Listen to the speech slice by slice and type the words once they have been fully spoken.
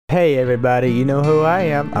Hey everybody, you know who I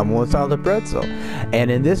am. I'm the Pretzel,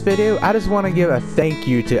 and in this video I just want to give a thank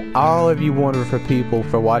you to all of you wonderful people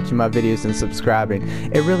for watching my videos and subscribing.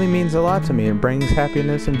 It really means a lot to me and brings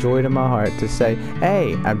happiness and joy to my heart to say,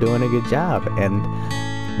 hey, I'm doing a good job and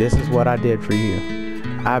this is what I did for you.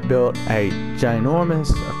 I built a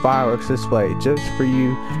ginormous fireworks display just for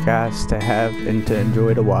you guys to have and to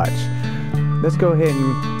enjoy to watch. Let's go ahead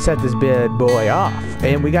and set this bad boy off.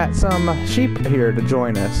 And we got some sheep here to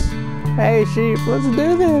join us. Hey sheep, let's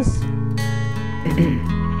do this.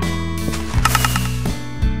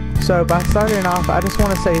 So by starting off, I just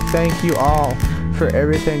want to say thank you all for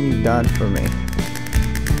everything you've done for me.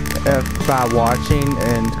 By watching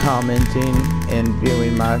and commenting and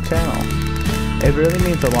viewing my channel. It really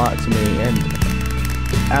means a lot to me and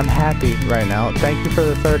I'm happy right now. Thank you for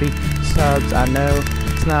the 30 subs. I know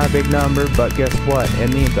it's not a big number, but guess what?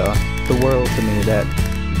 It means the world to me that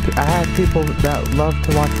I have people that love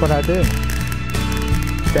to watch what I do.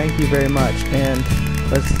 Thank you very much, and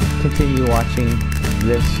let's continue watching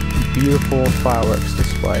this beautiful fireworks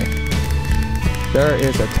display. There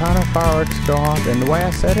is a ton of fireworks go off, and the way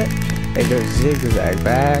I said it, it goes zigzag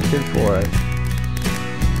back and forth.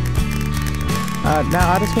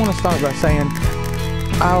 Now I just want to start by saying,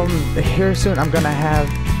 here soon I'm gonna have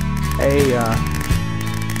a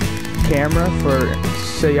camera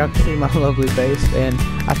so y'all can see my lovely face, and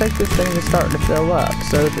I think this thing is starting to fill up.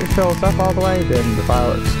 So if it fills up all the way, then the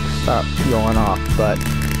fireworks stop going off. But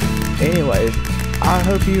anyways, I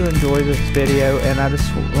hope you enjoy this video, and I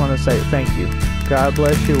just want to say thank you. God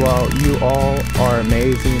bless you all. You all are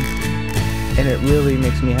amazing, and it really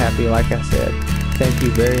makes me happy. Like I said, thank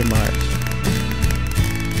you very much.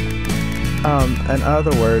 In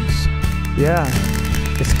other words, yeah,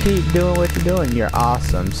 just keep doing what you're doing. You're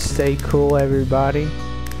awesome. Stay cool, everybody.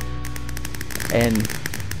 And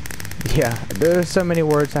yeah, there's so many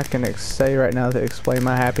words I can say right now to explain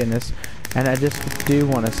my happiness, and I just do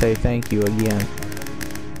want to say thank you again.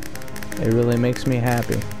 It really makes me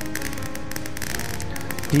happy.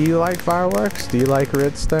 Do you like fireworks? Do you like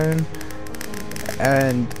redstone?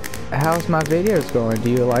 And how's my videos going? Do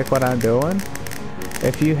you like what I'm doing?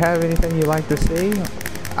 If you have anything you'd like to see,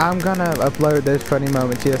 I'm gonna upload those funny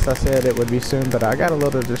moments. Yes, I said it would be soon, but I got a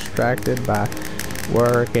little distracted by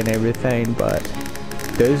work and everything, but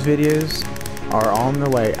those videos are on the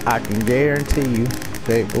way. I can guarantee you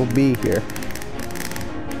they will be here.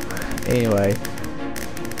 Anyway,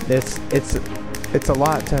 it's a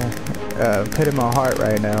lot to put in my heart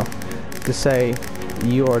right now to say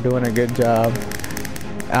you are doing a good job.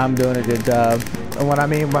 I'm doing a good job. And what I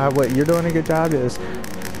mean by what you're doing a good job is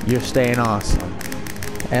you're staying awesome.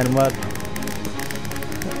 And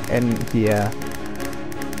yeah,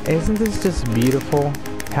 isn't this just beautiful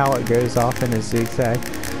how it goes off in a zigzag?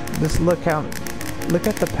 Just look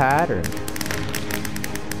at the pattern.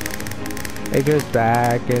 It goes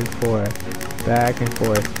back and forth, back and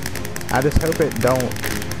forth. I just hope it don't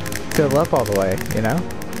fill up all the way, you know?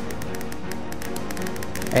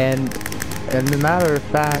 And a matter of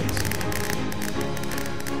fact,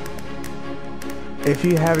 if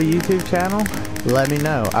you have a YouTube channel, let me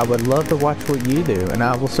know. I would love to watch what you do, and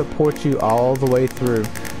I will support you all the way through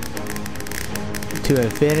to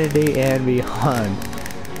infinity and beyond.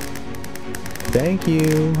 Thank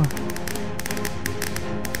you.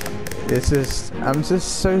 I'm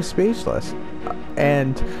just so speechless.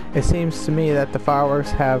 And it seems to me that the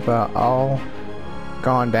fireworks have all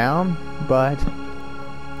gone down, but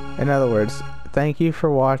in other words, thank you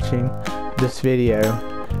for watching this video.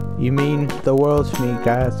 You mean the world to me,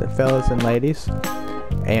 guys, fellas and ladies.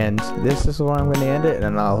 And this is where I'm going to end it,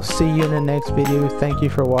 and I'll see you in the next video. Thank you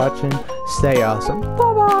for watching. Stay awesome.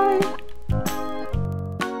 Bye bye.